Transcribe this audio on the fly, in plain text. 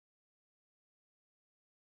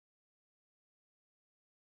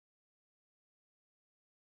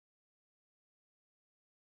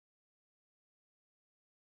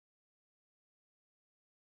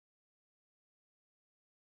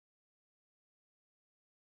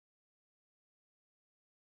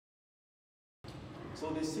So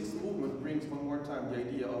this sixth movement brings one more time the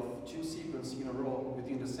idea of two sequences in a row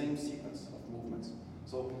within the same sequence of movements.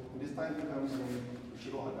 So this time it comes in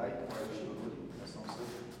Shiro Hagai or Shiro Ruri, that's also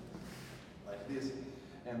like this.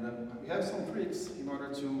 And we have some tricks in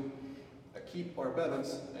order to keep our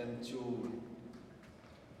balance and to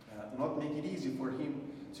not make it easy for him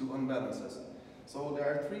to unbalance us. So there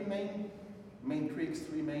are three main tricks,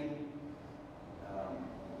 three main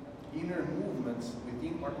inner movements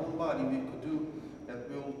within our own body we could do that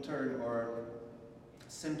will turn our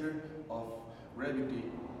center of gravity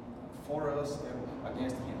for us and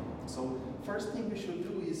against him. So first thing we should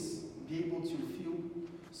do is be able to feel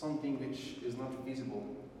something which is not visible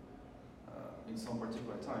in some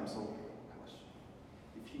particular time. So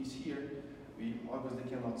if he's here, we obviously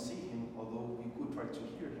cannot see him, although we could try to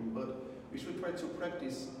hear him, but we should try to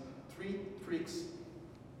practice three tricks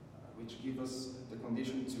which give us the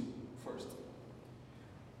condition to first.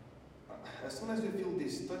 As soon as we feel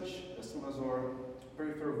this touch, as soon as our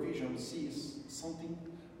peripheral vision sees something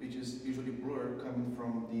which is usually blur coming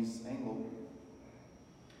from this angle,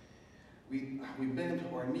 we bend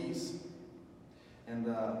our knees and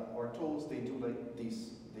our toes, they do like this.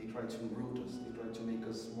 They try to root us, they try to make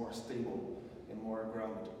us more stable and more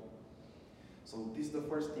grounded. So this is the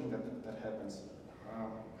first thing that happens.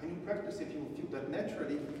 When you practice it, you feel that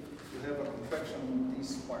naturally you have a contraction in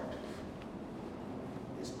this part.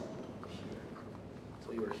 This part here.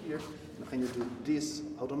 So you are here, and when you do this,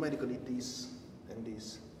 automatically this and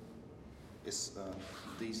this,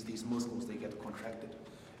 these muscles, they get contracted,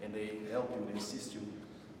 and they help you, they assist you,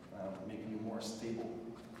 making you more stable,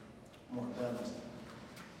 more balanced.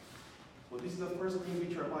 So this is the first thing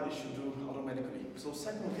which our body should do automatically. So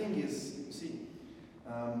second thing is, you see,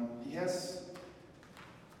 he has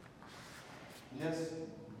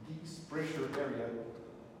this pressure area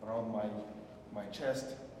around my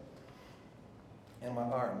chest and my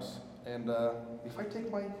arms. And if I take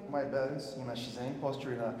my balance in a shizen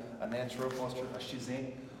posture, in a natural posture, a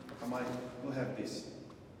shizen, I will have this.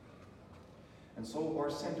 And so our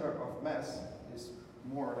center of mass is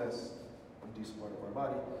more or less in this part of our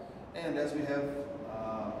body. And as we have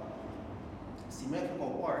symmetrical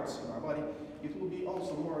parts in our body, it will be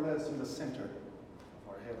also more or less in the center of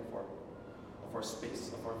our head, of our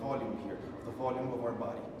space, of our volume here, of the volume of our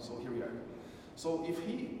body. So here we are. So if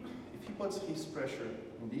he puts his pressure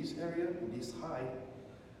in this area, in this high,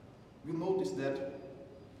 you'll notice that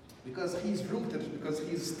because he's rooted, because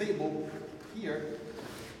he's stable here,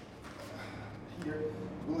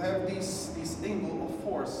 we'll have this angle of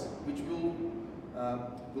force which will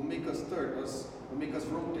make us turn, will make us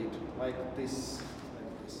rotate like this.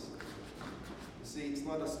 You see, it's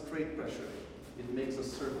not a straight pressure. It makes a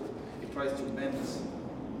circle. It tries to bend us.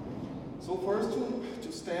 So for us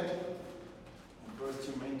to stand, for us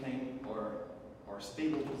to maintain our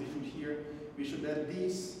stable position here, we should add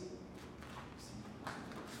these.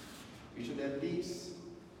 We should add these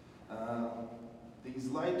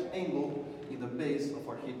light angle in the base of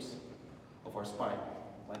our hips, of our spine,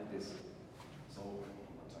 like this.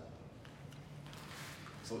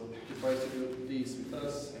 So he tries to do this with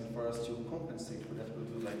us, and for us to compensate for that, we'll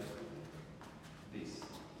do like this.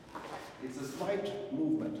 It's a slight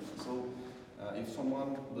movement. So if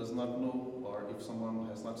someone does not know, or if someone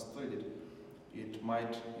has not studied, it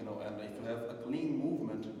might, and if you have a clean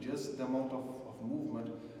movement, just the amount of movement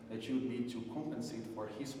that you need to compensate for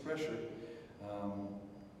his pressure,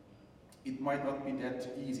 it might not be that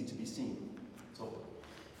easy to be seen.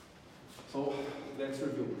 So let's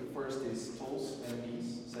review. First is toes and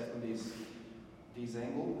knees. Second is this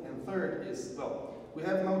angle. And third is, we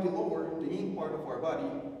have now the in part of our body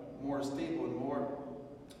more stable and more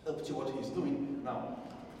up to what he's doing. Now,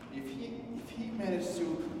 if he manages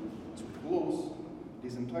to close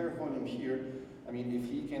this entire volume here, if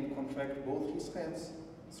he can contract both his hands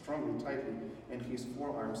strongly, tightly, and his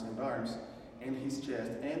forearms and arms, and his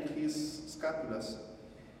chest, and his scapulas,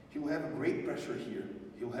 he will have a great pressure here.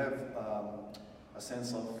 He'll have a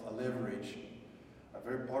sense of a leverage, a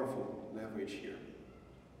very powerful leverage here.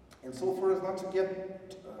 And so for us not to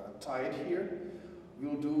get tied here,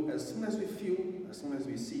 we'll do as soon as we feel, as soon as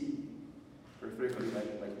we see, peripherally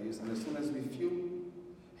like this, and as soon as we feel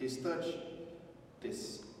his touch,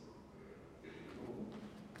 this.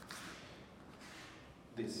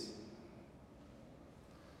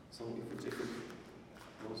 So if we take a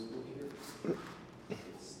close look here,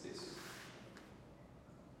 it's this.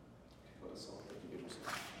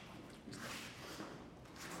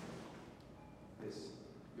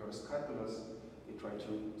 Your scapulas, they try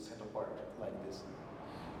to set apart like this.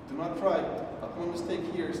 Do not try. A common mistake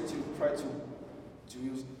here is to try to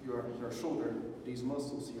use your shoulder, these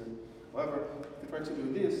muscles here, However, if you try to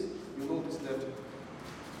do this, you'll notice that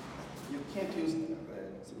you can't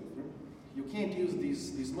use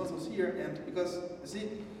these muscles here, and because you see,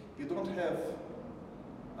 you don't have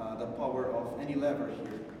the power of any lever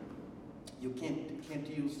here. You can't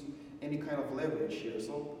use any kind of leverage here,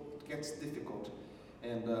 so it gets difficult,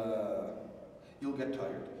 and you'll get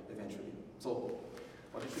tired eventually. So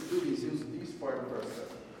what you should do is use this part first.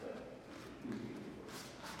 You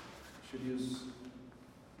should use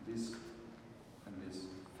this and this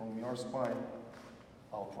from your spine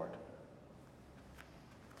outward,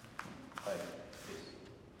 like this.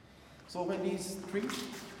 So when these three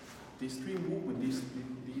movements,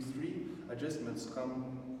 these three adjustments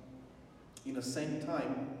come in the same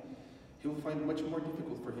time, he'll find it much more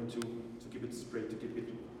difficult for him to keep it straight, to keep it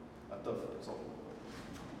tough. So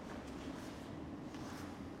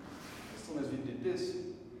as soon as we did this,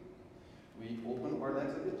 we open our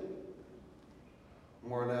legs a bit,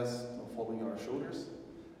 more or less following our shoulders.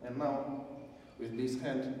 And now, with this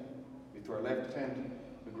hand, with our left hand,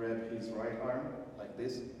 we grab his right arm like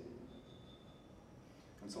this.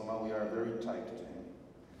 And so now we are very tight to him.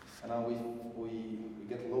 And now we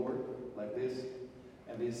get lower like this,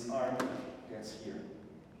 and this arm gets here.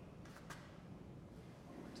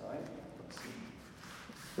 One more time. Let's see.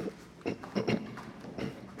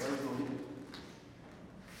 Very slowly.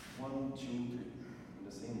 1, 2, 3. In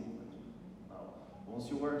the same movement. Now, once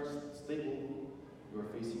you are stable, you are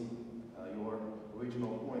facing your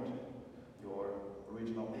original point, your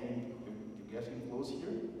original aim. You get him close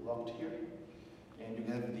here, locked here, and you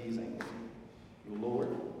have these angles. You lower,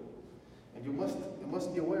 and you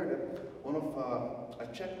must be aware that one of a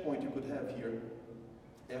checkpoint you could have here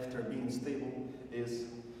after being stable is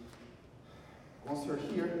once you're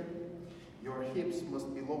here, your hips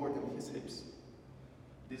must be lower than his hips.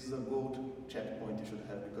 This is a gold checkpoint you should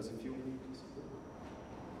have, because if you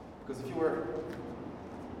were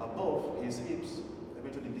above his hips,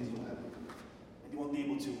 eventually this will happen, and you won't be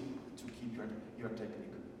able to keep your technique.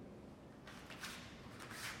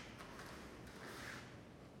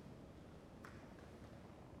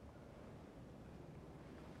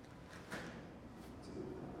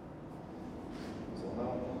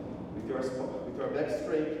 With your back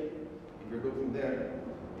straight, if you're looking there,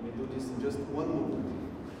 and you do this in just one movement.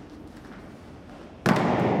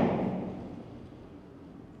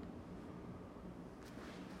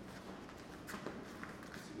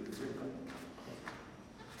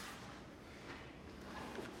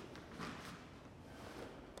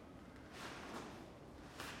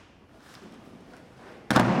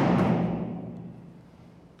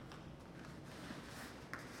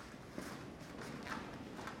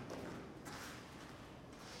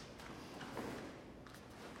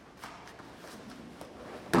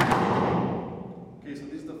 Okay, so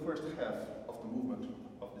this is the first half of the movement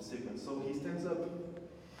of the sequence. So he stands up.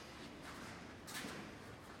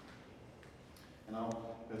 And now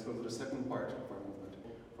let's go to the second part of our movement.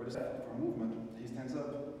 For the second part of our movement, he stands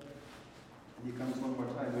up and he comes one more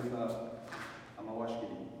time with a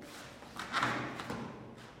mawashikiri.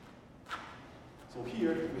 So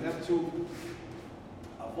here we have to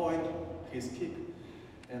avoid his kick,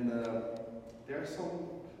 and there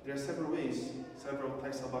are several ways, several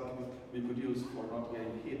taisabaki we could use for not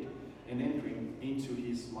getting hit and entering into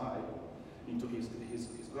his mai, into his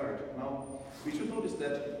guard. Now, we should notice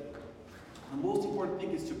that the most important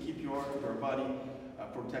thing is to keep your body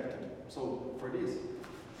protected. So for this,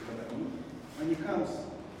 when he comes,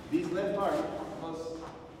 this left arm, because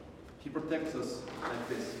he protects us like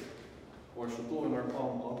this, or shuto in our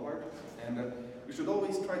palm outward, and we should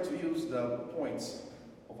always try to use the points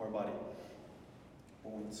of our body.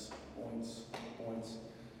 Points, points, points,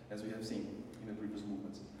 as we have seen in the previous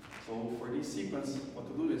movements. So for this sequence, what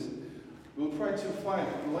to do is, we'll try to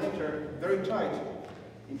enter very tight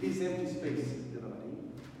in this empty space.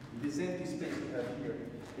 In this empty space we have here.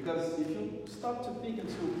 Because if you start to think and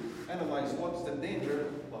to analyze what's the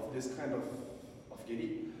danger of this kind of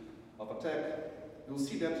giri, of attack, you'll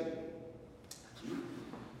see that, okay,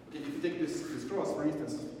 if you take this cross, for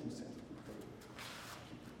instance,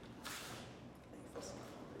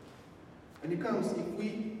 when it comes, if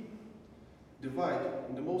we divide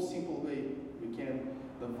in the most simple way we can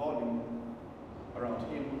the volume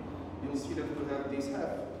around him, you'll see that we have this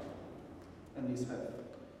half and this half,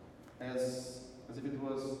 as if it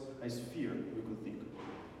was a sphere, we could think.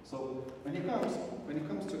 So when it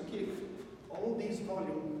comes to kick, all this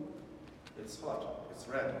volume, it's hot, it's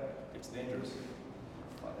red, it's dangerous.